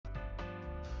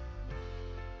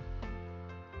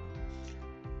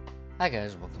Hi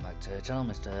guys, welcome back to the channel,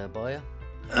 Mr. Boyer.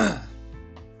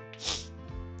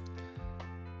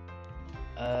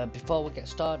 Before we get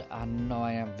started, I know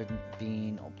I haven't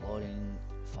been uploading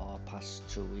for the past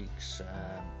 2 weeks.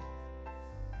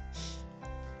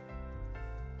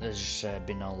 There's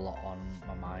been a lot on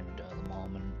my mind at the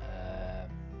moment.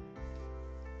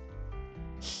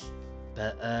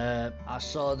 But I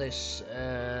saw this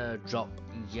drop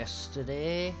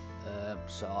yesterday,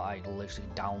 so I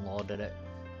literally downloaded it,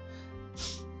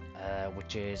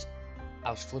 which is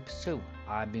House Flippers 2.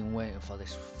 I've been waiting for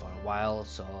this for a while,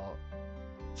 so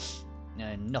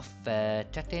enough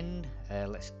chatting.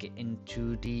 Let's get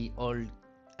into the old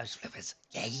House Flippers.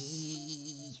 Yay!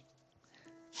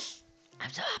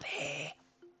 I'm so happy.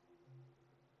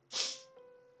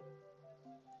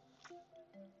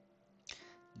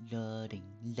 Loading,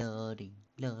 loading,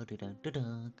 loading,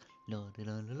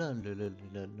 loading,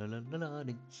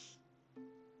 loading.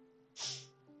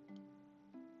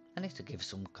 I need to give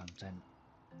some content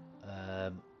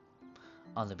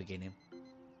on the beginning.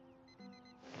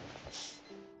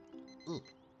 Ooh,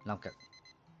 now go.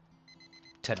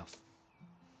 Turn off.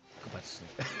 Go back to sleep.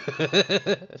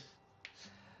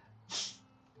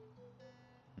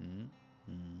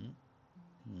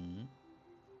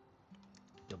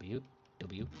 W.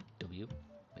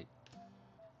 Wait.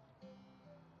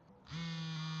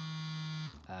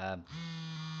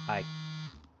 I.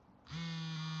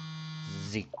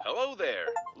 Z. Hello there.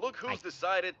 Look who's Hi.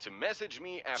 decided to message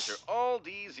me after all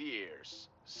these years.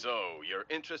 So, you're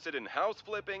interested in house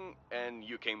flipping, and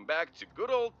you came back to good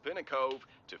old Pinnacove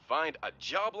to find a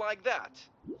job like that?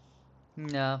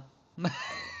 No.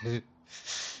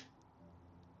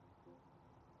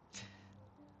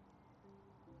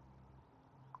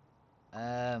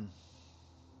 um.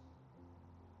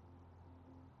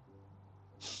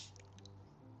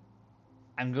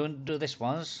 I'm going to do this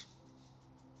once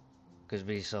because it'd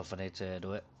be so funny to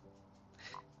do it.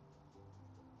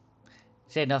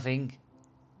 Say nothing,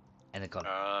 and then gone.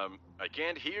 I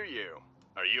can't hear you.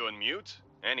 Are you on mute?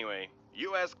 Anyway,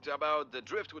 you asked about the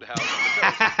driftwood house on the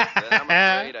coast, then I'm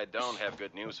afraid I don't have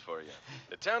good news for you.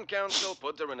 The town council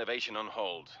put the renovation on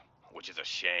hold, which is a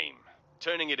shame.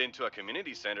 Turning it into a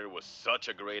community center was such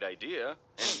a great idea,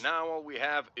 and now all we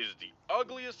have is the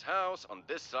ugliest house on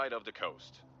this side of the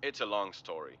coast. It's a long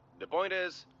story. The point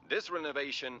is, this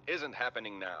renovation isn't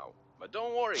happening now. But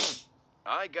don't worry,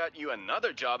 I got you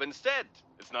another job instead.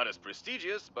 It's not as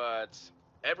prestigious, but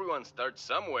everyone starts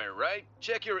somewhere, right?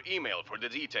 Check your email for the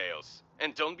details.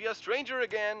 And don't be a stranger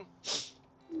again.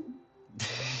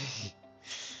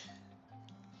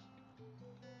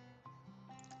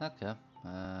 Okay.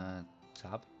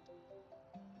 Tab.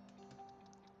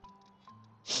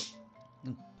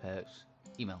 Perks.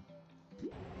 Email.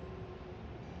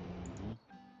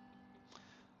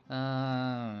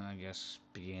 I guess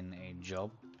begin a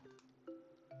job.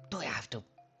 Do I have to?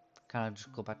 Can I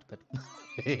just go back to bed?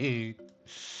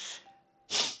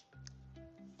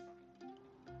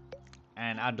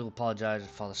 And I do apologize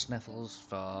for the sniffles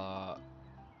for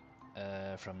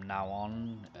from now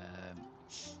on.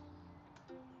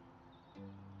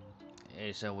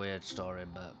 It's a weird story,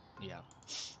 but yeah.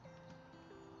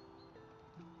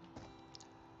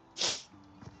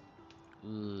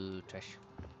 Ooh, trash.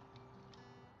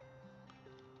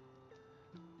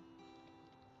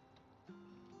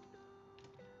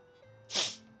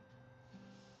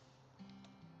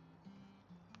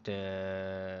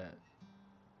 The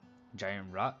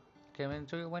giant rat came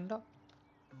into your window.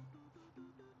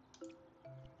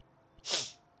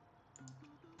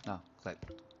 Oh, click.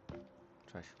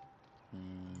 Trash.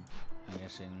 I'm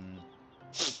guessing.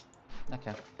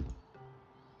 Okay.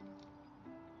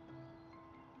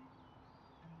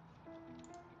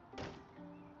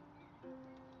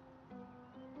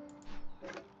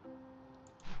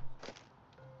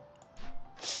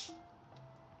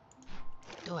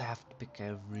 Do I have to pick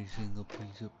every single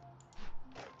piece up?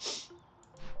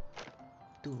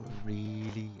 Do I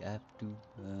really have to?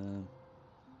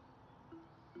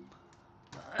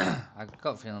 I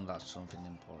got a feeling that's something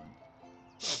important.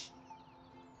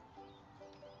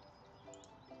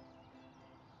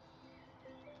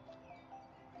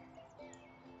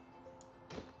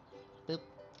 Boop.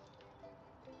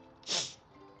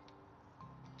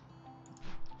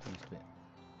 Next bit.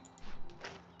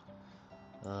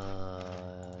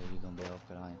 You're gonna be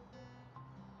okay, aren't you?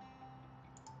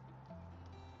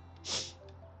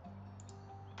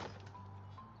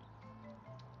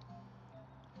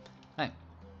 Right.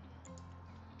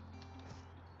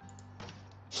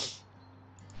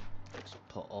 Let's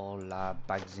put all our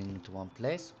bags into one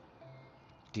place.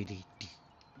 Delete.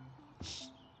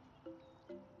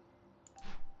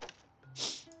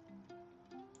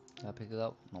 I pick it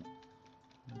up? Nope.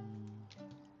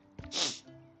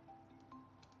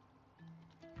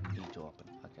 Need to open.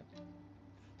 Okay.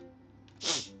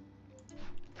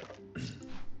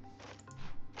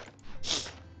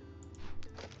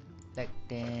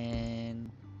 Lectin.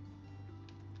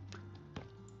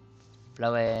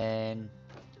 Flowing.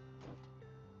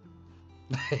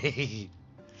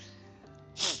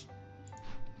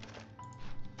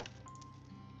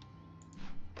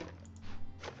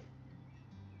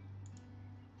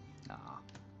 Ah.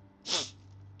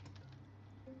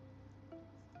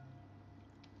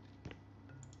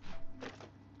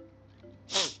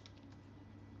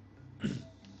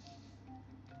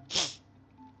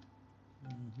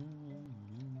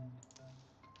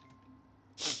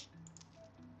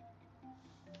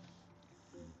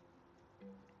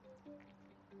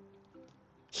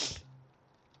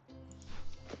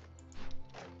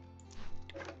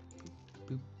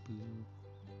 Boop, boop.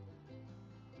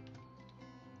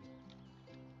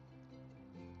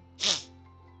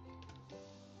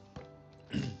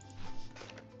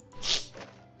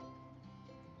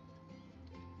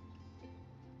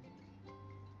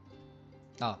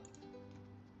 Oh.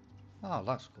 Oh,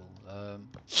 that's cool.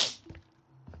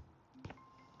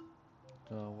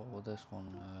 So what was this one?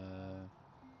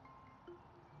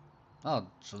 Oh,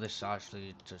 so this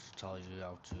actually just tells you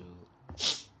how to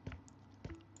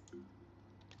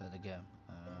play the game.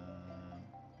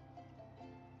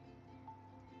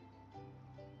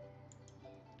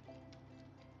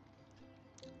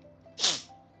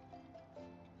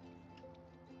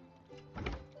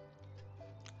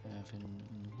 Anything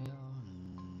in here?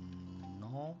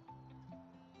 No.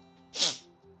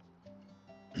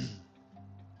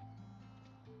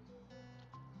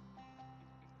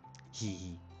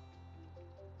 Hee.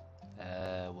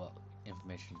 What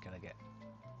information can I get?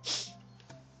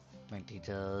 Bank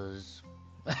details.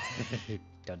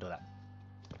 Don't do that.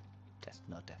 That's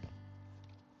not that.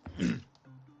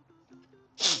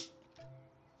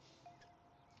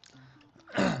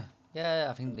 Yeah,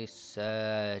 I think this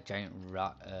giant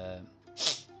rat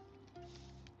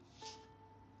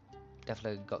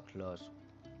definitely got close.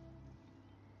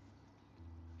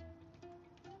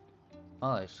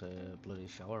 Oh, it's a bloody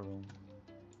shower room.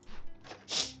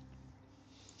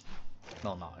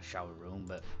 Well, not a shower room,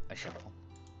 but a shower.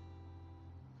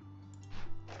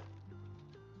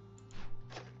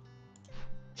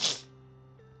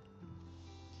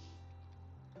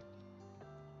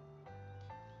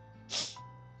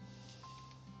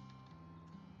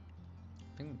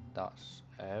 I think that's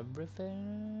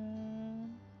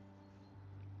everything.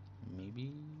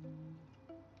 Maybe.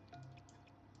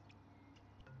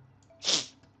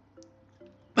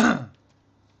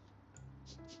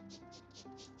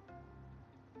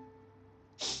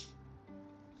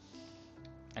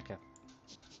 Okay.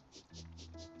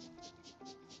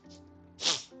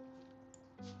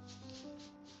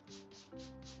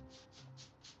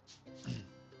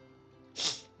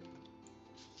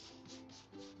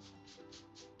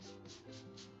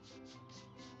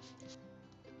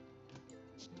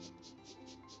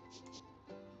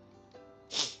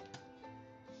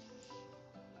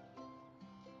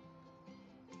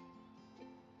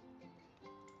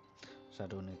 So I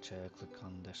don't need to click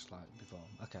on this like before.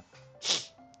 Okay.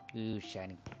 Ooh,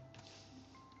 shiny.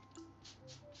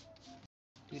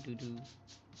 Do do do.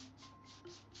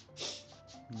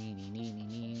 Nee nee nee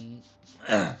nee nee.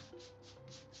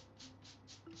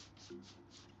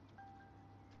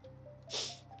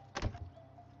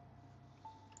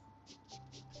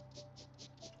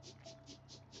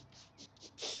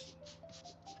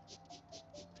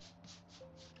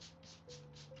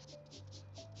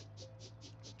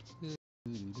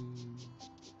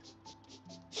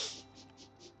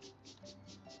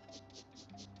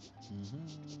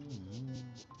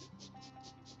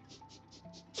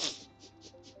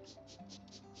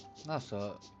 That's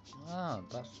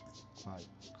that's quite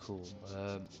cool.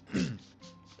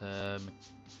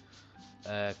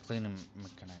 The cleaning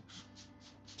mechanics.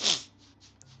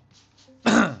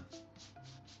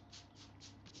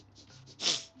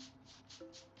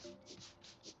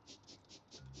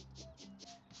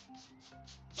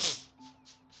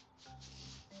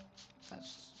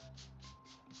 That's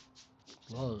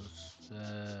close.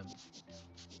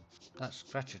 That's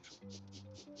scratched.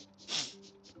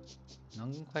 Not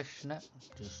gonna question it.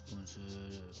 Just going to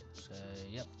say,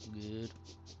 yep, good.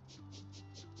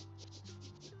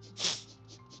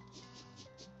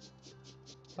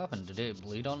 What happened? Did it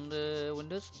bleed on the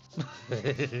windows?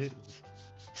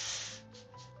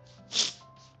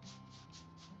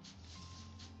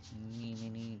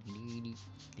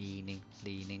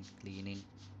 Cleaning.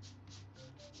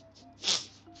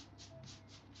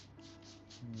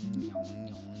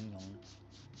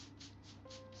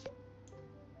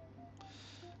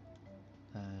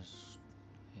 There's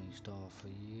a star for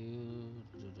you.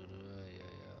 Yeah,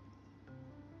 yeah.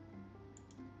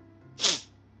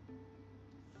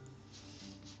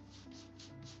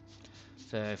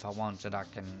 So if I wanted, I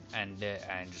can end it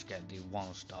and just get the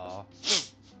 1 star.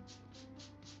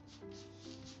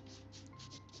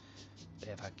 But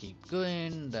if I keep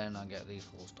going, then I get these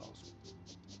 4 stars.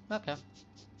 Okay.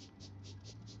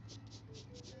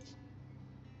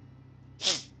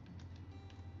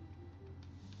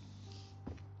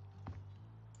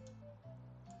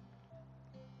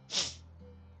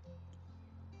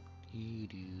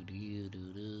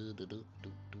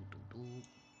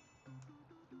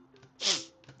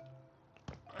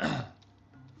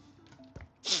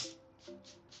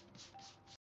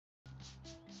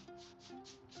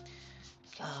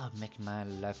 God, making my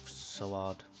life so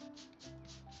hard.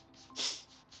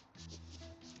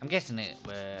 I'm guessing it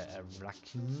were a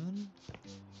raccoon.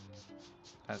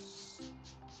 That's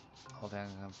all I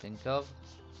can think of.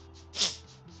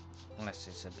 Unless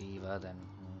it's a beaver, then.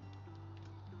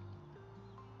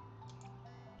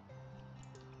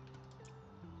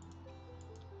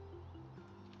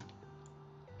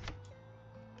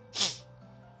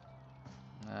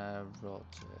 Rotor.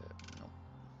 No.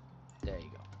 There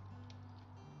you go.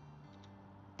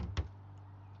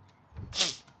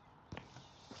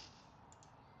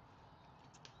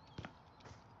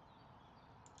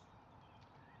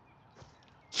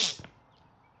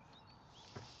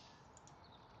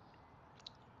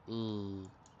 Ooh.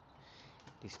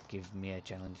 This gives me a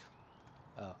challenge.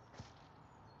 Oh.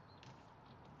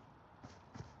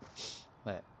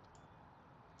 Wait.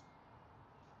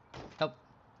 Nope.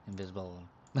 Invisible one.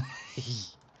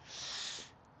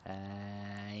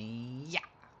 Yeah.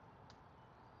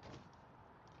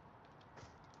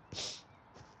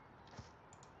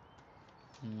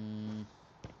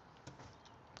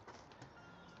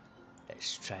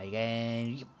 Let's try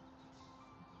again. Yep.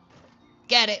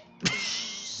 Get it.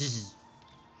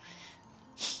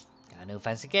 Got no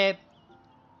fancy cape.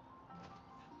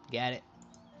 Got it.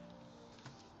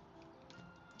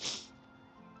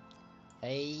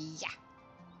 Hey, yeah.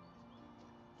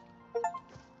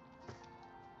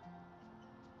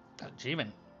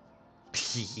 Achievement. I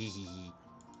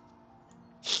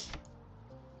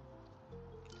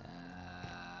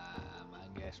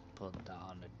guess put that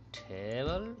on the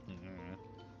table.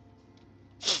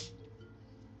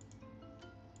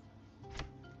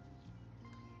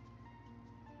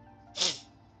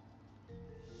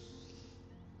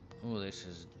 Oh, this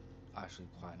is actually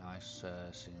quite nice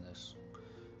seeing this.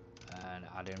 And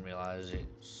I didn't realize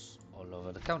it's all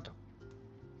over the counter.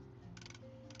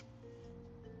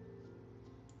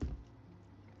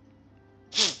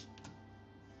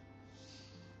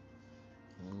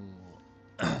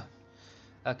 Ooh.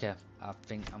 Okay, I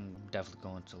think I'm definitely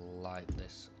going to like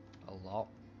this a lot.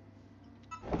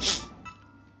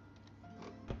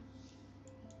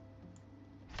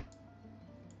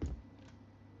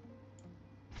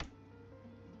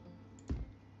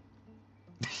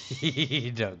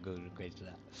 Don't go crazy to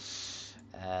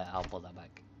that. I'll pull that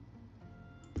back.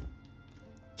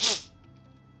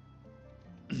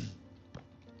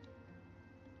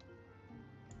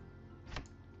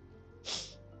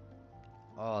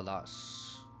 Oh,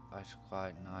 that's actually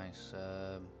quite nice.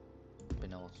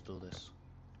 Being able to do this.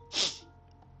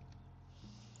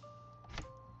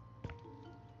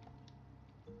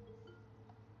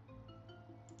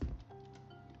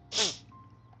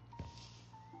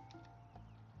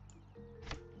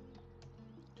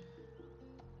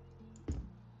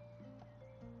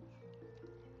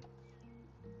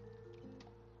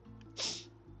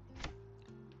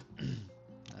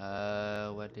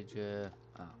 Where did you?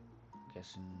 Ah,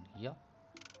 guessing here.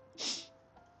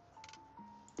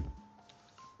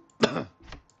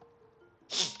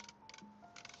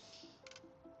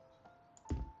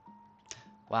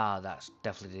 Wow, that's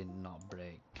definitely did not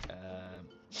break.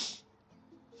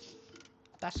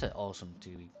 That's an awesome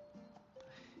TV.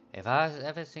 If I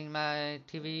ever seen my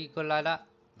TV go like that,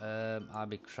 I'll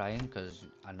be crying because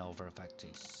I know for a fact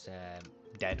it's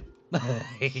dead.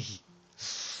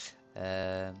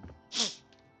 um,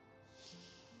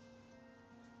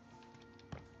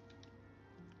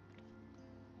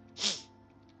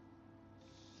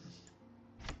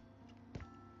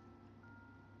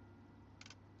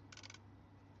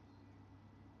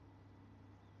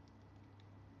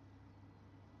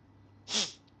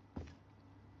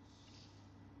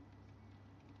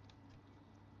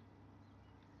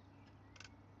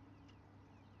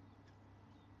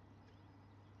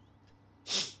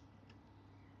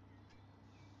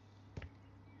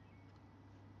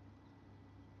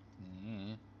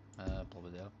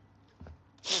 Probably there.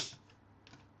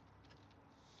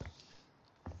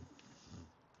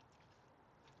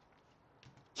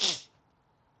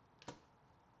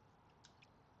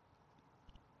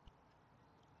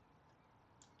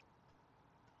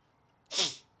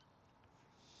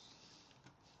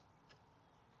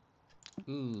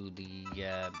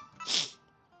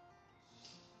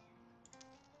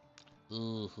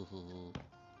 Ooh, ooh,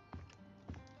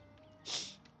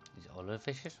 these all the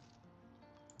fishes?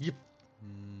 Yep.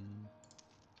 Mm.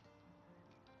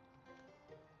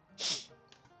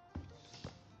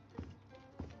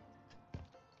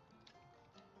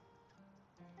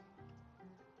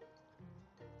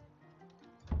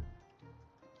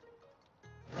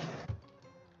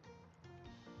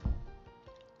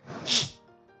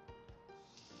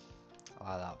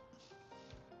 I like that.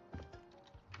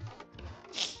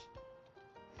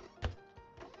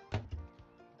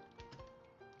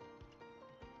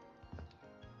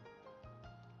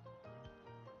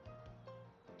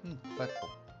 Quite cool.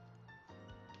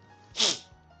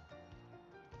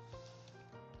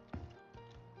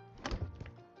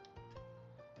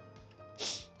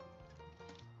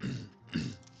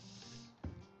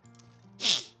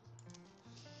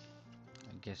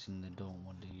 I'm guessing they don't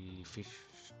want the fish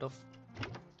stuff.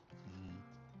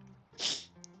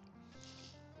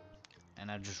 And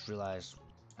I just realised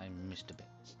I missed a bit.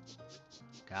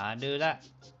 Can't do that.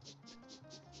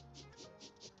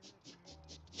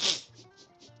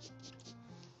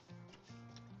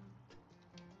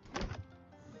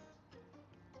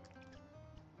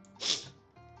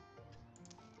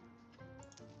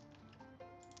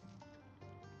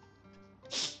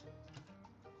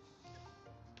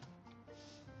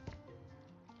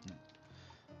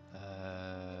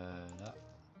 That.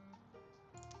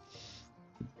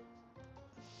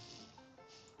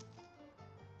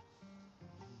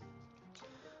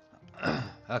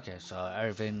 Okay, so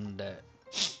everything that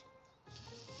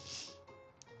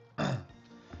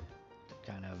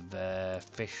kind of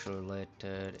fish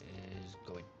related is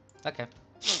going. Okay.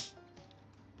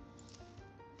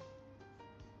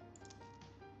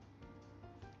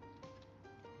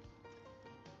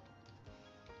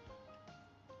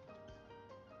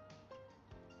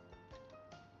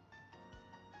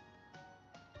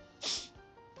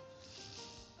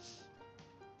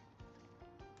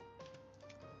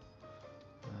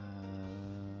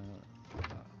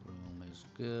 That room is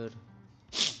good.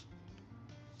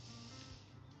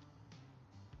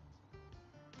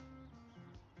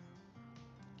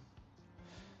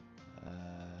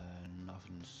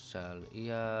 Nothing to sell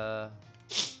here.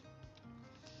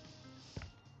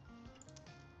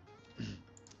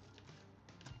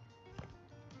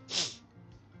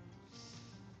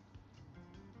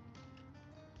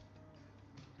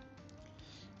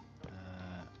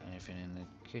 Anything in the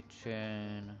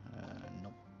kitchen?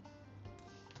 Nope.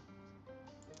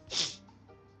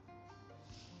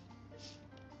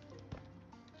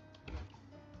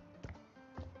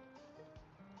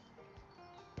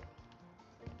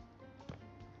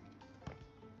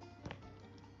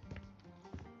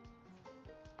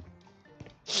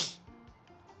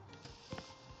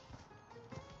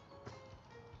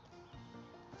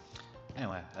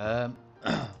 Anyway,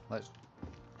 let's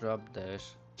grab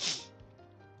this.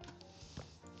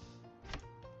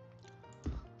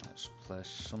 Let's place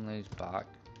some of these back.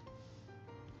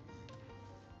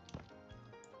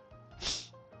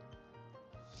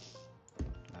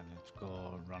 And let's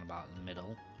go round about the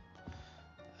middle.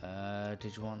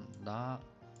 Did you want that?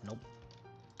 Nope.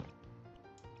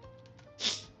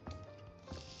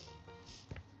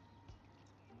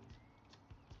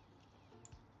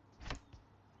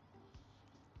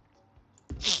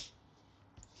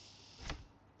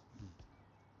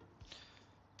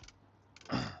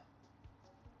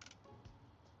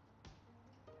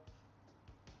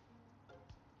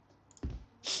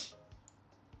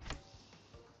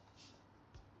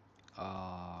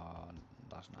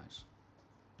 That's nice.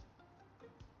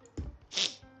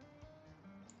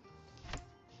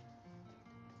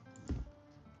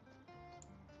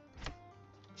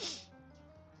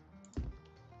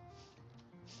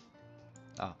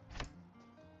 Ah,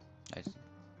 nice.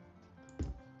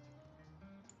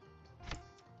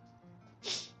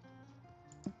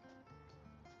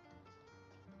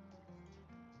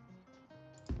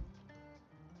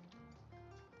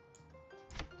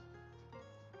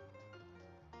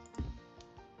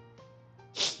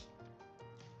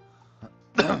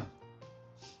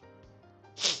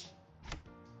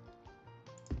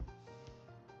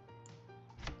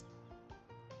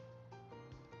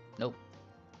 Nope.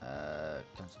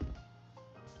 Cancel.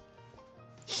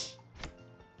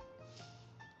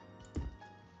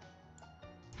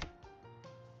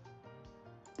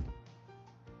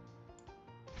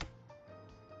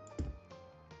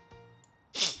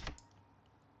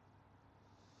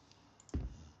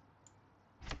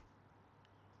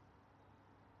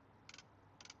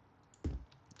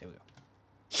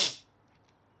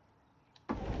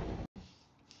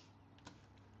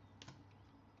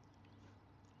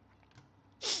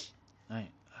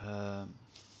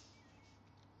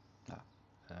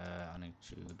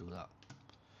 to do that.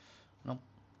 Nope.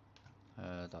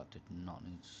 That did not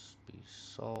need to be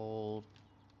sold.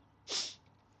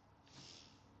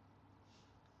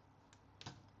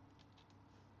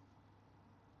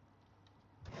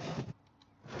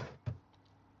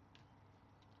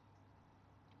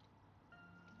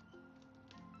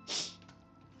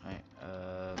 Right.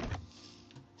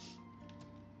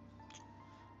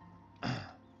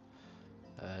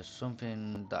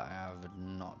 Something that I have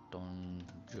not done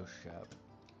just yet.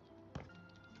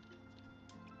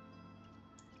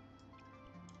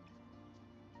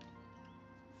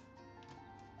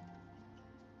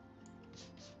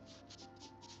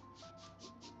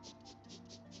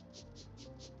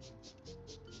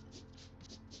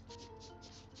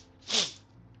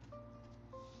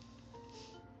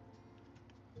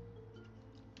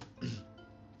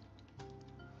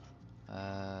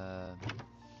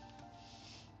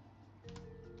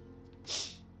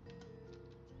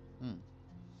 Hmm.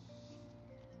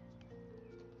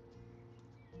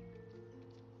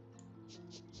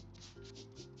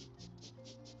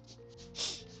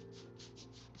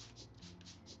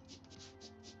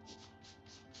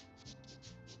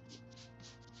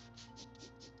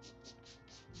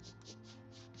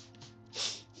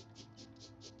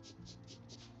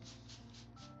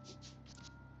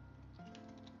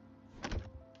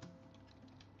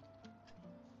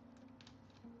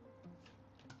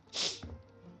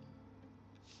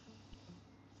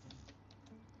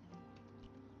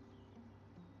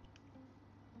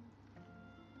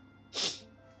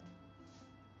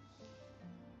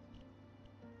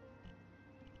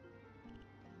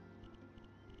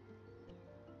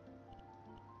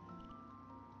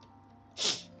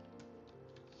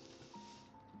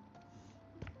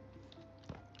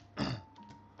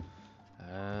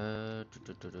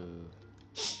 Do.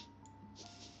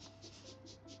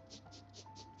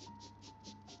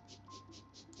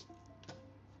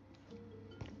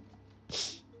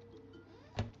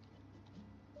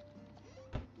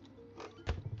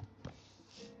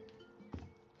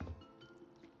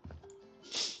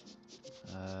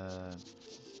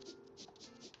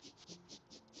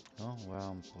 Oh, well,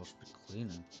 I'm supposed to be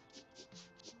cleaning.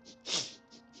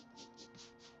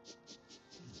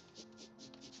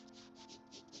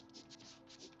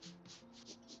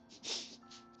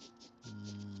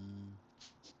 Mm.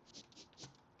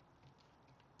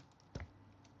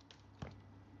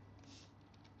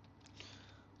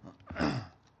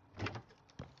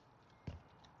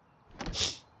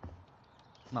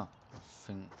 No, I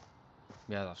think,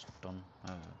 yeah, that's done.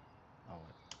 Oh,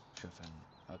 wait, sure thing.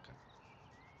 Okay.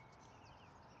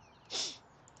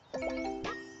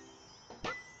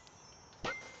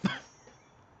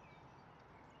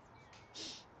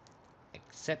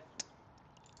 Except,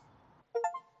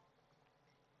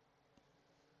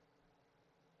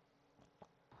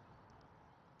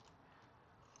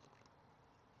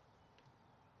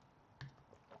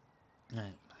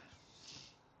 right.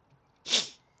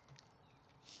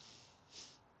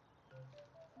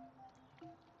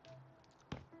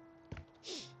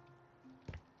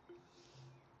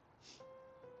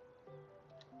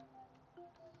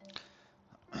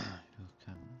 You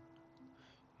can,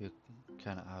 you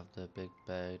can have the big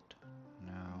bed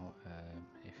now,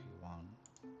 if you want.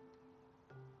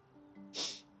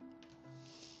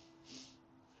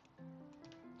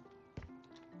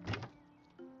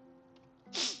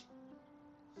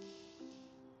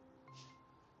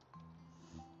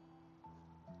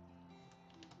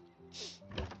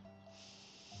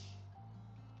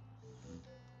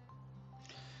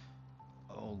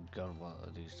 Oh god, what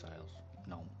are these tiles?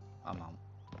 No, I'm out.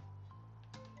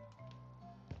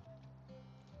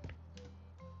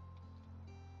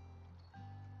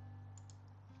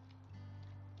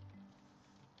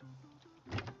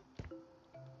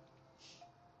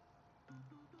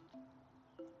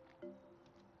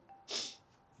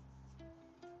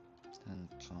 And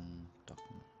some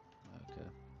document. Okay.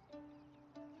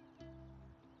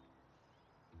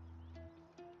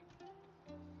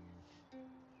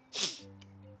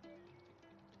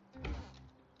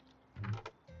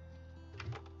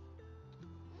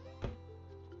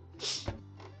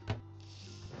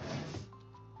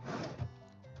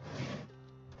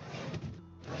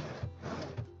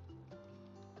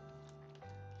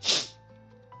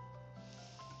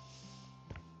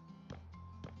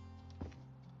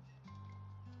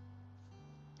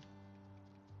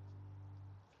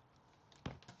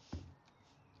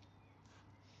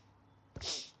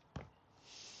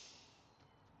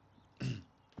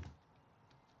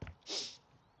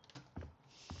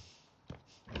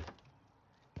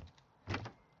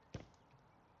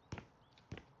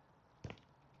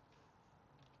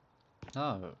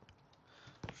 Oh,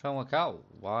 trying to work out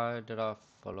why did I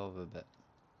fall over a bit.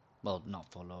 Well, not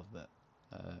fall over, but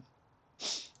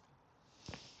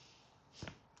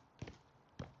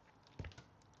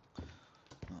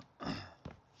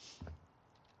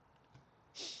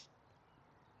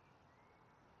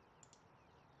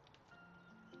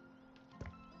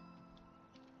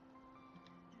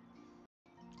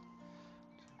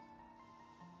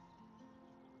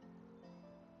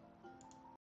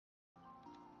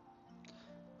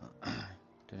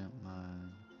didn't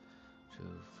mind to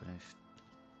finish.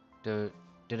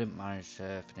 Didn't manage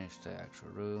to finish the actual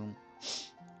room.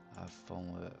 Have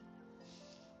fun with it.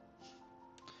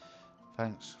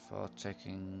 Thanks for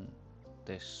taking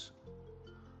this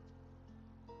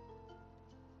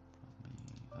from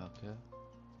me. Okay.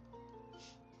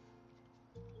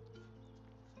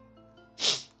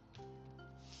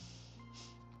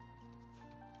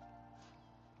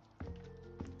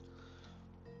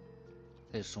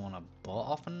 Is someone I bought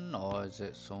often, or is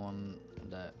it someone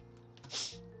that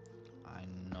I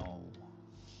know?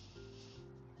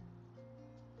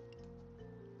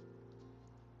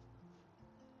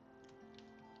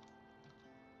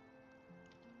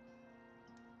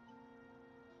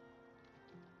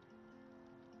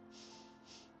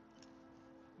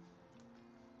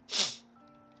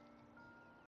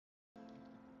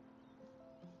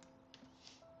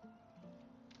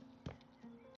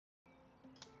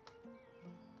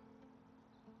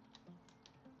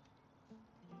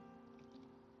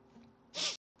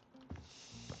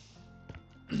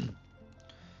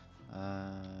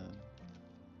 Um,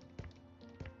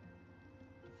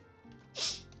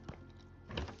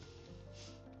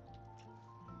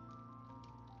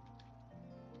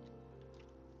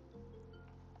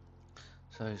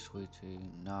 Sorry, sweetie.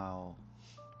 Now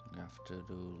you have to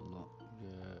do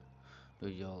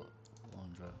your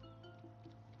laundry.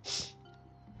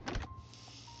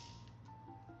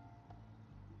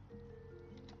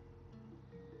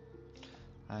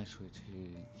 Hi,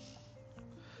 sweetie.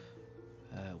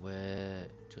 We're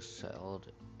just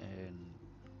settled in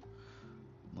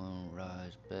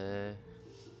Moonrise Bay.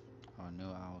 Our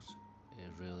new house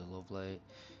is really lovely.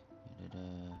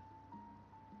 Da-da-da.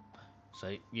 So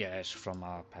yeah, it's from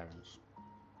our parents.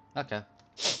 Okay.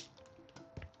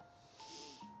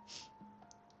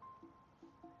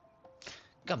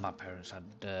 God, my parents had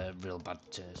real bad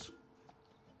taste.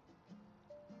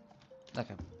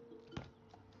 Okay.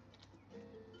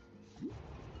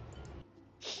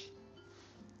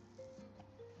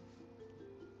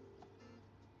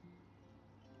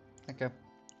 Okay.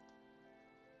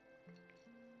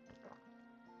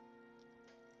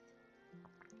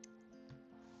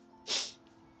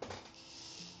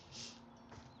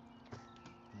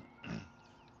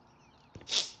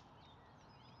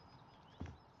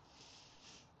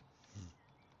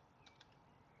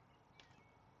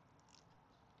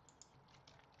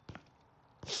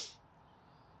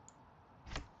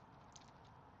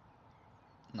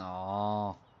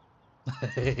 No.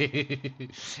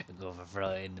 Go for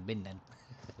throw it in the bin then.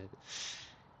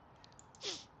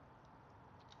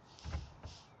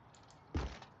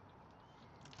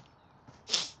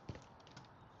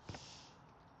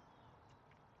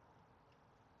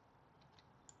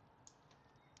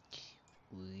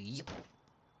 Yep.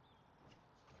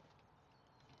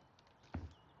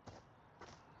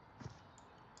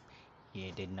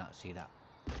 You did not see that.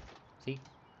 See?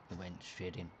 It went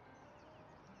straight in.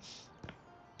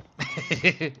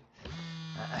 Yeah.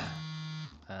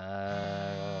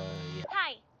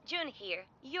 Hi, June here.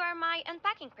 You are my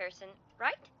unpacking person,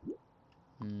 right?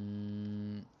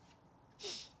 Mm,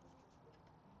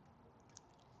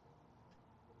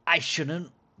 I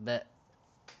shouldn't, but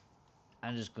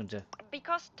I'm just going to.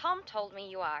 Because Tom told me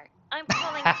you are. I'm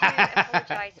calling to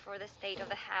apologize for the state of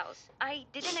the house. I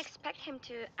didn't expect him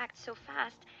to act so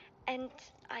fast, and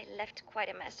I left quite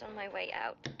a mess on my way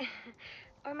out.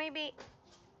 Or maybe.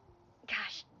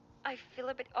 Gosh, I feel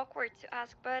a bit awkward to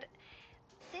ask, but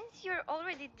since you're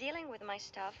already dealing with my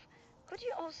stuff, could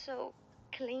you also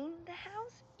clean the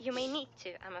house? You may need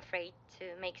to, I'm afraid, to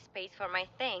make space for my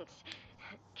things.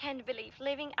 Can't believe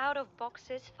living out of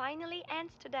boxes finally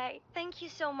ends today. Thank you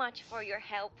so much for your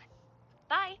help.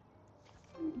 Bye.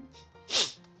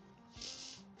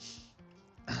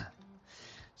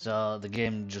 So the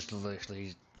game just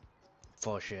literally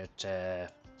force you to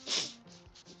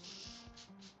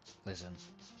listen.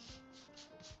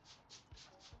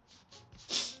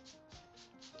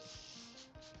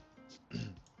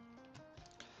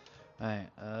 Right,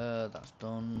 that's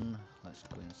done. Let's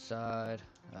go inside.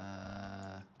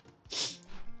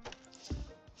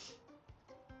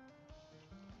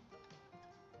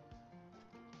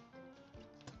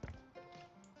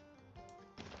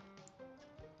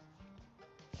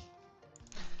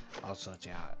 I'll sort it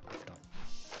out after.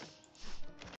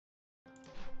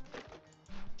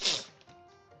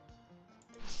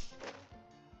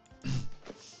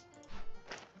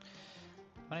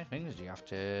 How many things do you have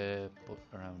to put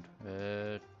around?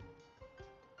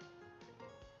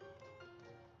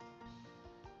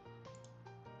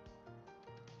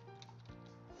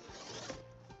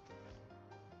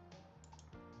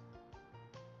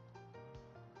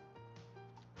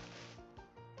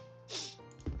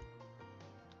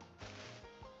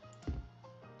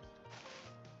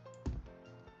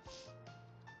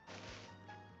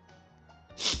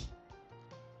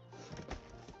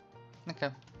 Okay.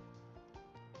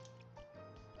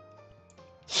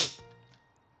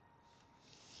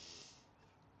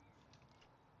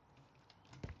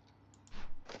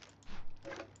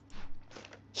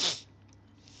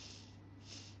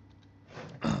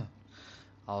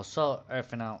 I'll sort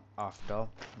everything out after.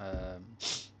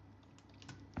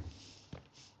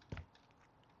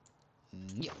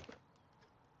 Yeah.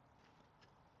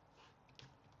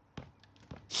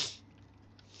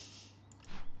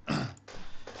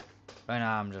 Right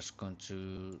now I'm just going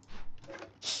to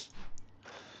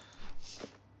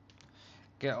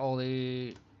get all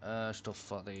the stuff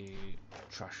for the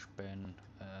trash bin,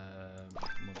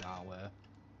 mud our way.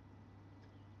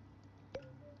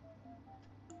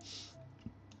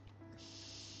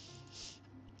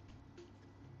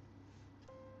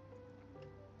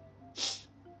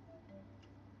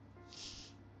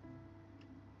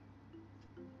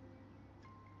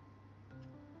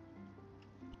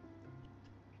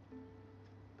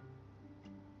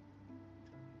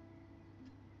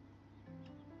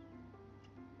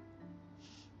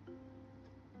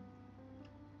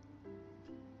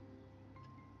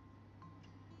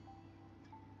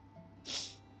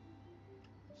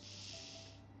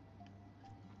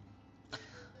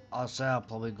 I'll say I'm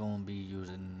probably going to be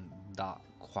using that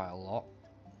quite a lot.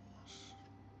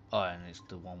 Oh, and it's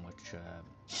the one which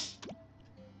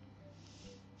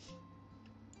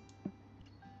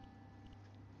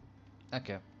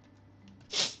okay.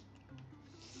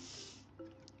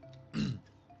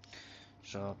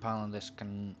 So apparently this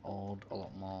can hold a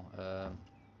lot more.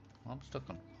 I'm stuck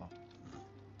on. Oh.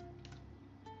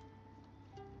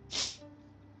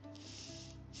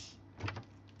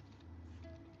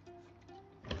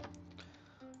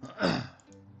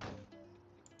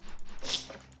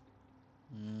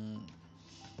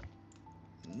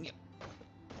 Yep.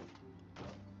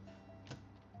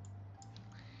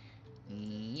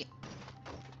 Yep.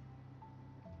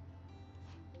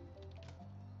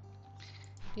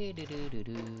 Do do do do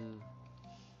do.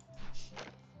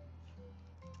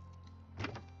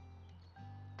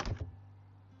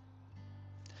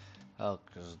 Oh,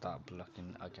 because that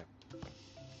blocking. Okay.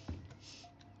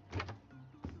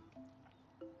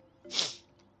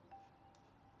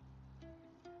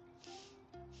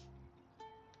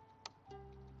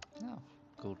 Oh,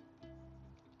 cool.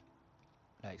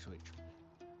 Light switch.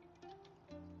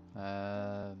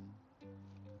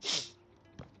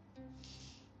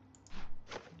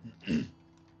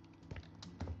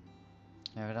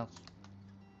 Anything else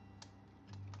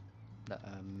that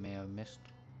I may have missed?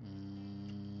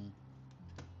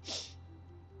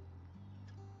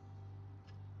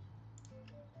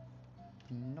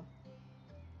 Nope.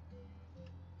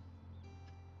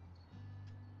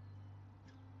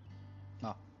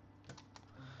 No.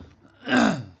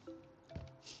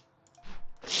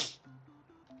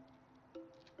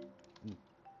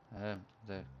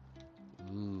 The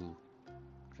ooh,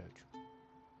 crouch.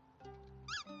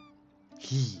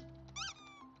 He.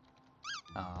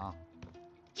 Ah.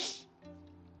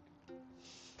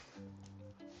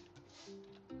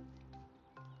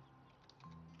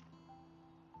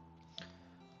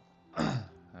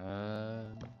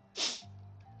 Um.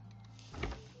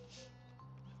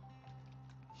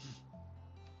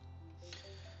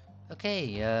 Okay.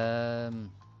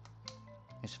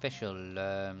 It's official.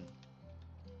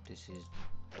 This is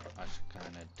actually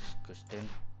kind of disgusting.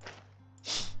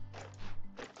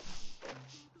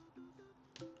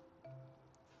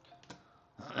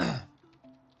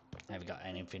 Have you got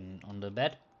anything on the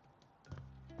bed?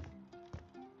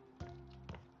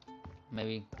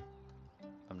 Maybe.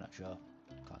 I'm not sure.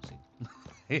 Can't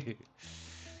see.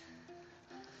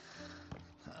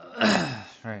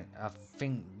 Right, I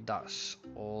think that's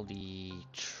all the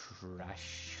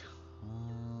trash.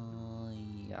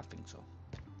 Yeah, I think so.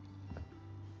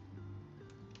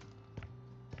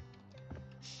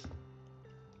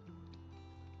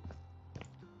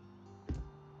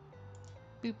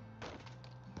 Boop.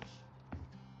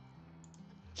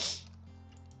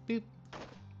 Boop.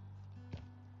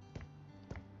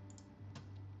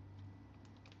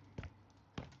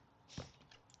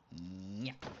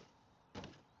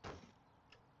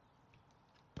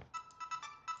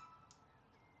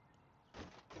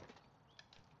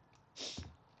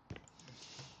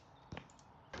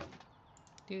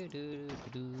 Do do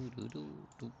do do do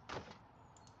do.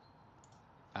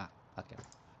 Ah, okay.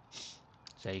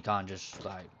 So you can't just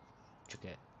like chuck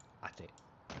it at it.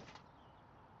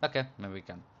 Okay, maybe we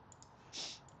can.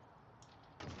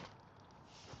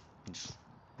 Just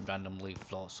randomly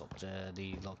floats up to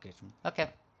the location. Okay.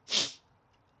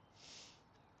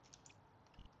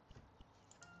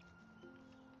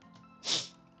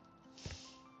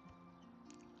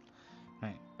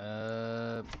 Right.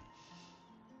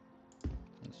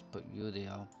 Let's put you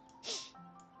there.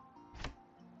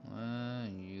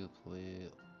 You play.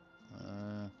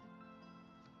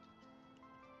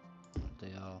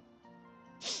 There.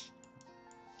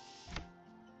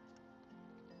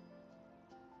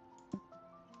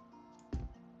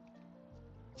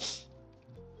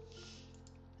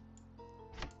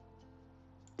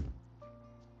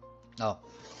 Oh.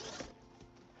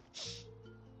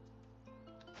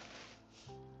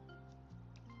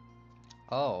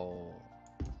 Oh.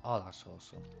 Oh, that's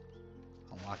awesome.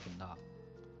 I'm liking that.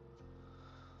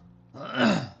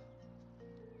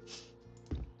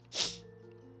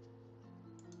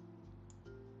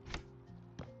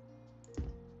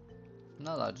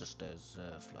 No, that just is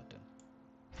floating.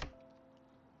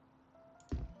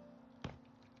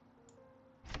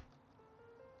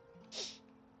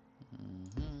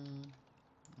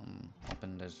 I'm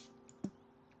hoping there's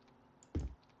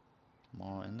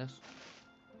more in this.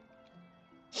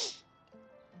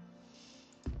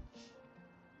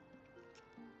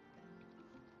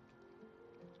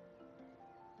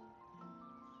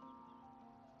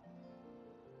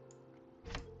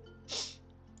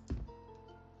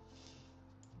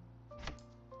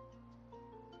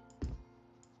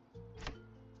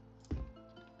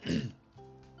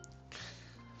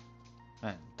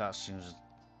 Right, that seems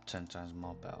 10 times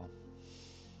more better.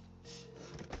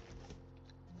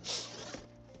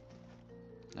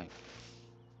 Right.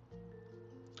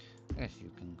 I guess you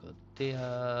can go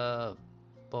there.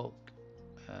 Book.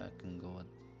 Can go with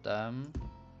them.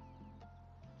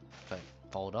 Sorry,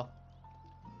 folder.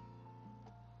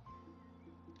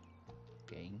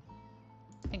 Game.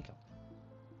 Income.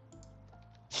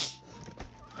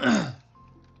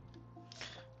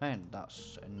 And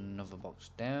that's another box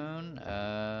down.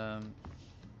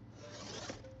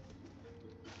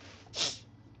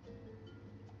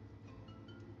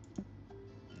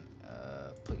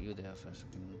 Put you there for a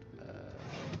second.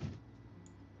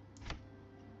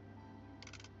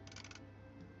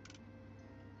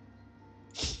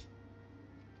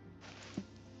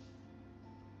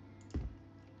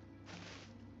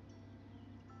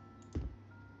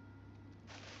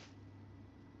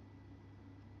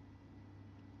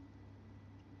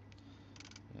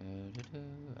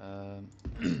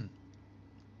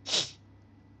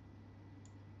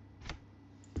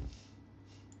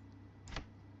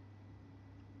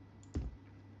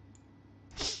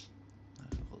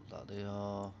 Let's put that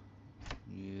there.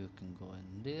 You can go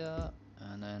in there,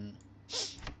 and then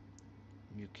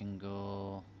you can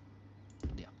go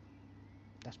there.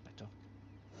 That's better.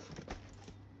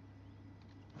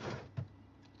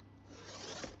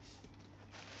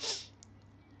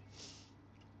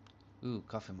 Ooh,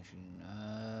 coffee machine.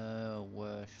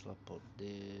 Where shall I put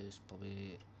this?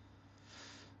 Probably.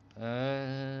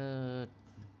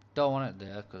 Don't want it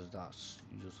there because that's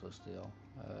useless there.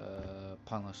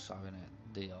 Pointless having it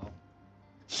there.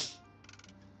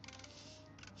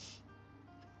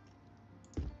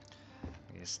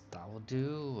 I guess that will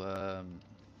do.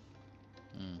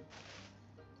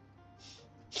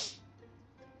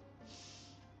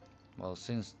 Well,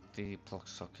 since the plug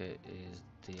socket is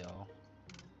there.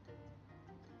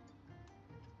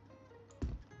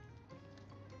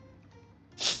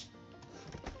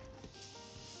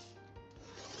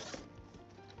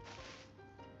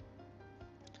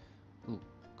 Ooh,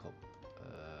 cup.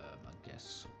 I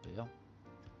guess up here.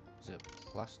 Is it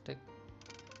plastic?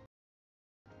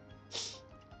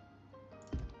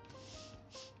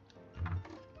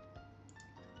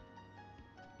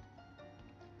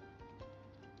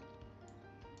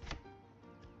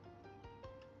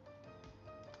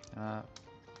 There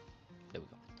we go.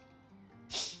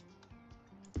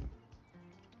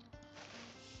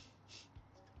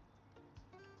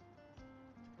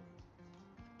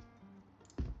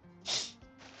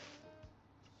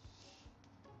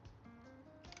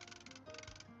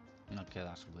 Okay,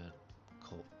 that's a weird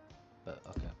cut, but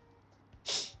okay.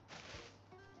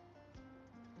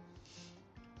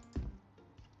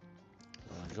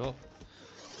 Orange up.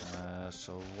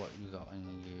 So what you got in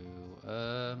you?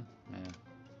 Yeah.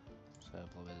 So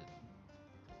probably.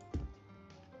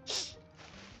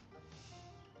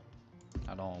 I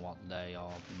don't know what they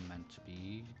are meant to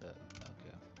be, but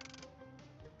okay.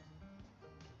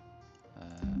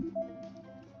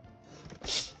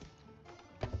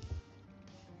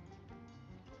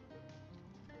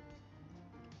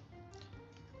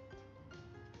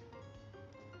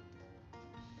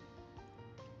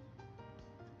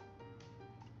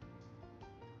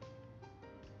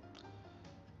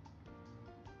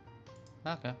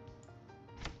 Okay.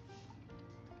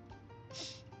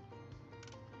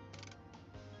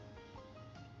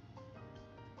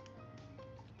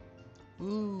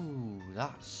 Ooh,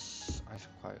 that's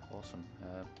actually quite awesome.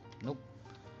 Nope.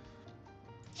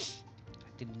 I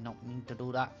did not mean to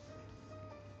do that.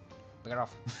 Get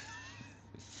off.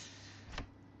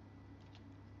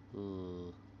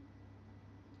 Ooh.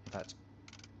 In fact.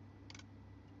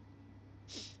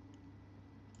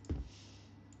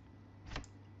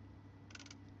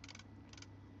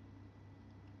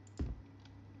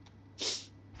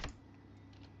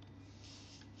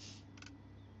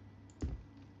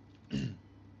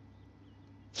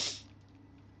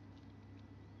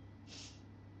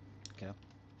 Okay.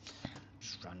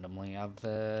 Just randomly have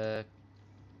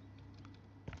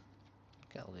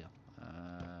kettle here.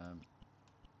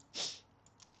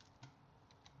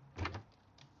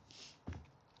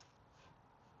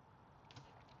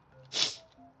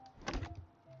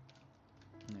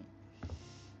 Yeah.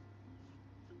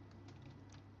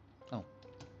 Oh,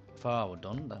 far we're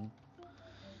done then.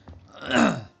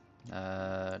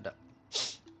 That.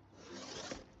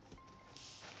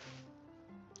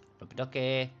 Rubby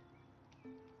ducky.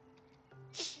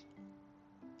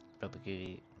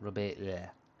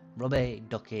 Rubby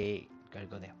ducky. Gotta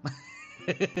go there.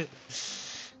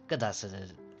 God, that's a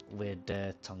weird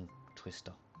tongue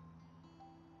twister.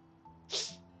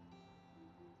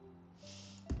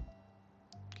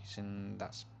 Guessing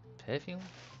that's perfume?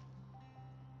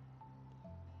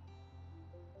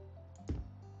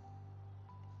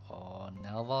 Or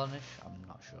nail varnish? I'm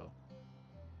not sure.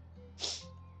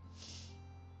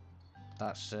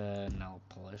 That's nail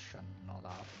polish, I know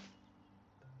that.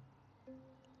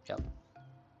 Yep.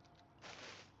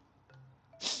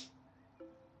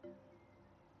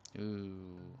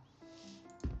 Ooh.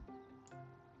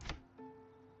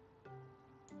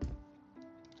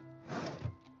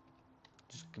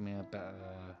 Just give me a better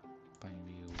point of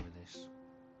view with this.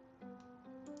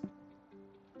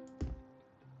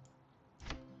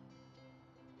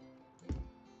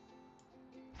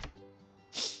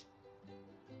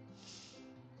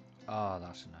 Oh,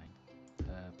 that's annoying.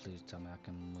 Please tell me I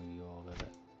can move you over a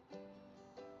bit.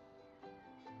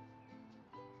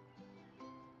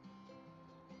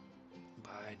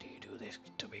 Why do you do this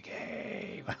to me,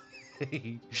 game?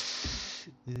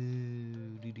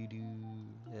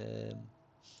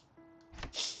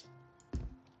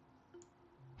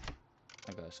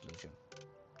 I got a solution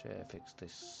to fix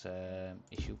this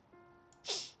issue.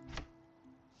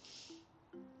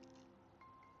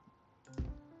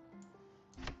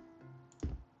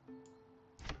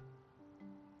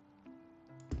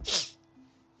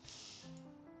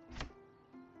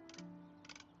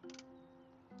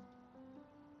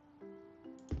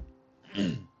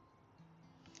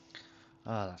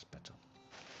 Ah, that's better.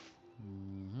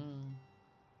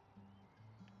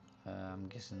 I'm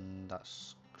guessing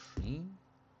that's cream.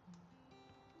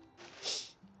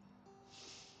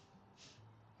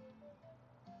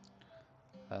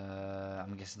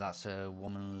 I'm guessing that's a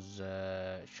woman's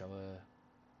shower,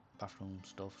 bathroom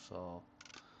stuff. So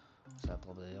that's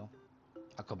probably all.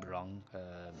 I could be wrong.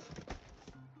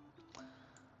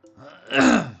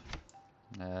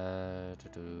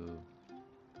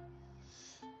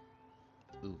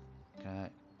 Ooh, can I?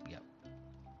 Yep.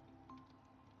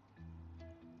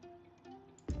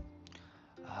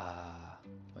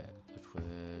 Wait, which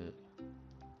way?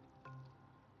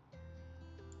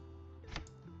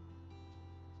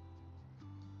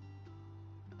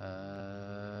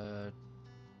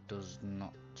 Does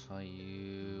not tell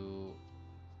you.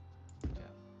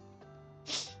 Okay.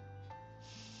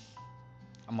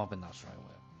 I'm hoping that's right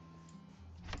way.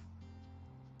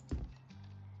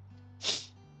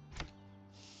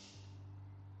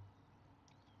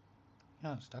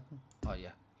 Yeah, stack them. Oh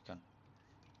yeah, you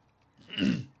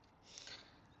can.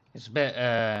 It's a bit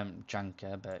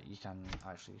janky, but you can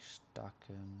actually stack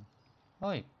them.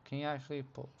 Oh, can you actually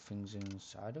put things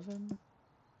inside of them?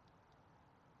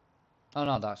 Oh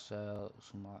no, that's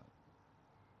some like.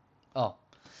 Oh,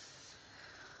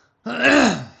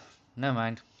 never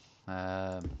mind.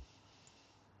 That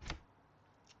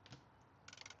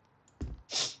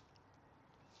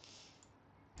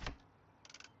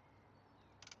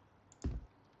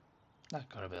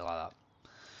gotta be like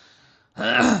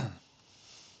that.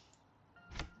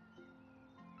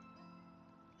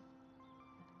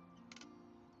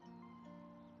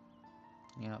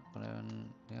 not put it in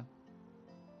here?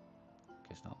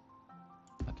 Guess not.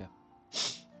 Okay.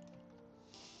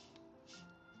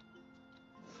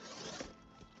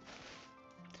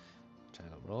 Take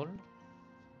a roll.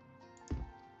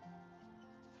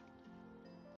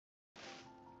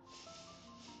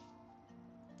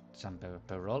 Sandpaper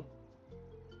per roll.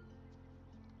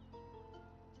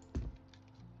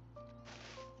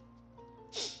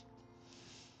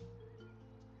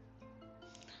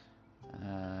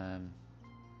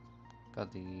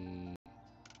 Got the...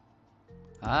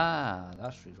 Ah,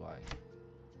 that's why.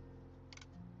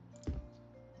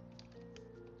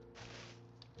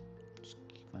 Just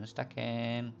keep on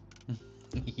stacking.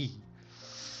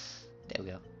 There we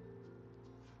go.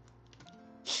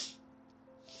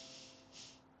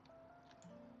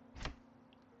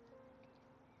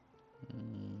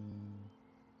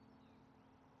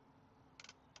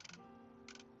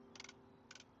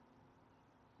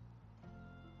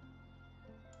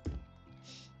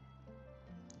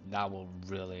 That will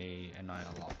really annoy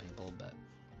a lot of people, but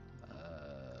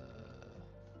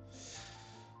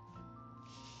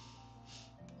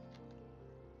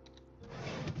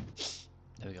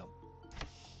there we go.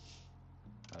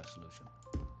 Our solution.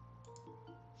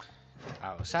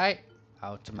 Out of sight,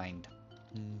 out of mind.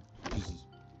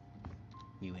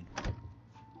 We win.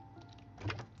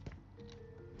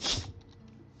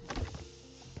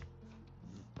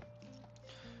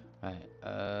 Right,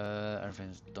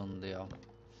 everything's done there.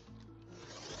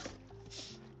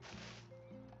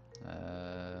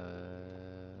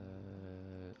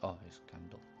 Oh, it's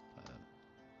candle.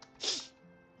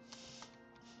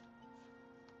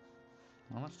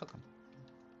 Well, let's look.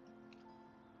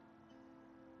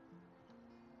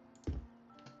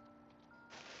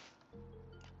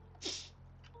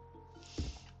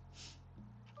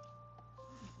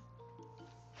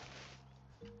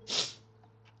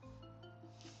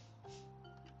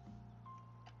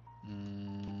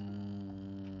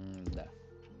 There.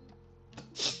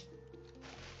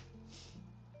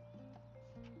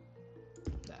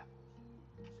 There.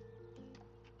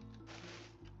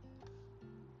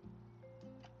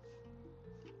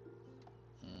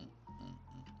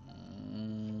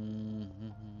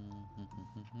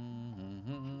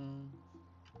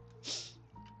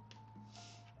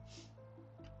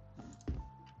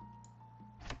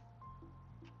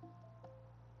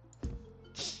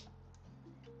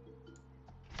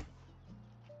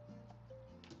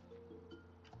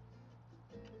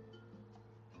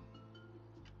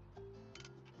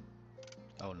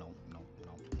 Oh no, no,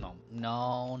 no,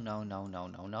 no, no, no, no, no,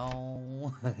 no,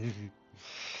 no.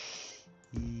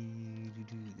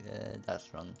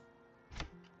 That's wrong.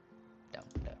 Down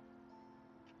there.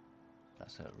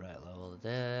 That's at right level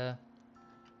there.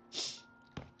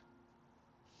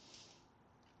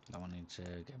 That one needs to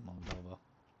get moved over.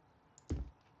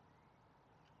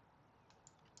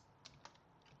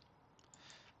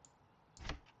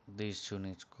 These two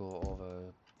need to go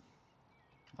over.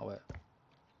 Oh wait.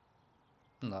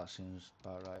 That seems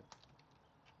about right.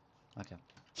 Okay.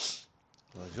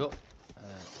 Close you up.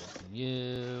 Open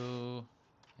you.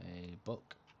 A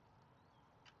book.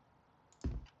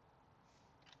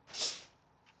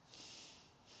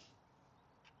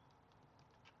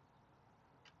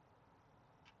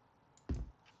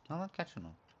 I'm not catching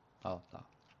them. Oh, that.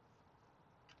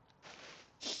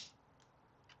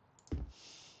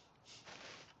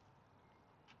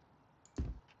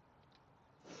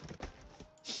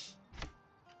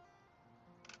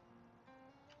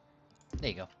 There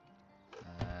you go.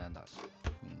 And that's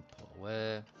put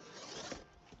away.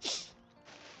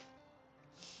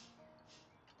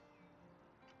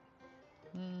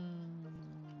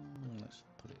 Let's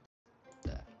put it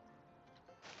there.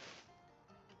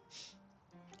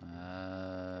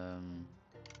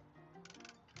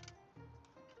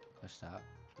 What's that?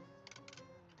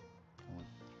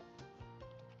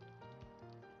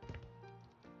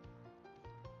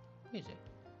 Is it?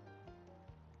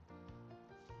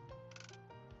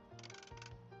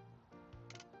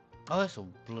 Oh, it's so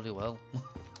bloody well.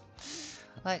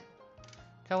 Like,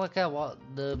 can't work out what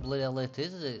the bloody hell it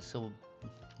is. It's a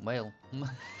whale.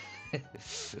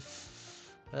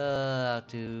 How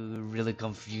to really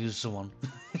confuse someone.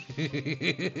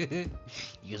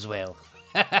 Use whale.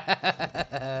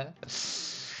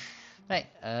 Right.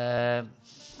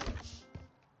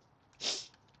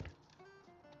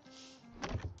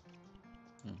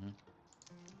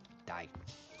 Die.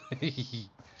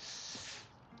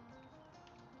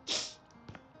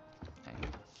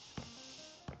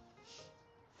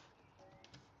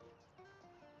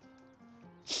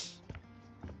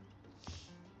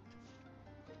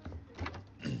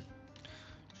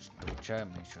 Just double check,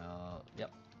 make sure.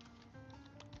 Yep.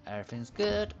 everything's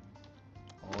good.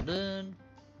 All done.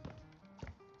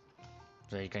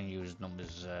 So you can use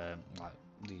numbers like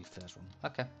the first one.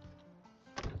 Okay.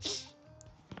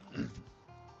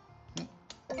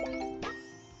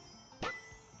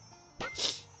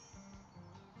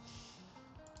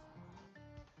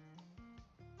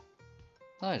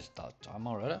 Oh, it's that time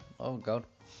already. Oh god.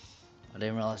 I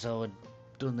didn't realise I would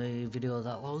done the video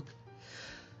that long.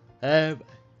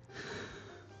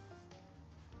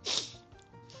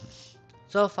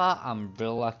 So far, I'm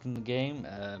really liking the game.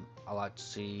 I like to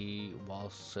see what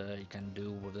else you can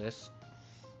do with this.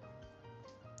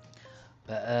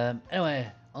 But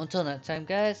anyway, until next time,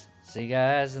 guys. See you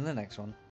guys in the next one.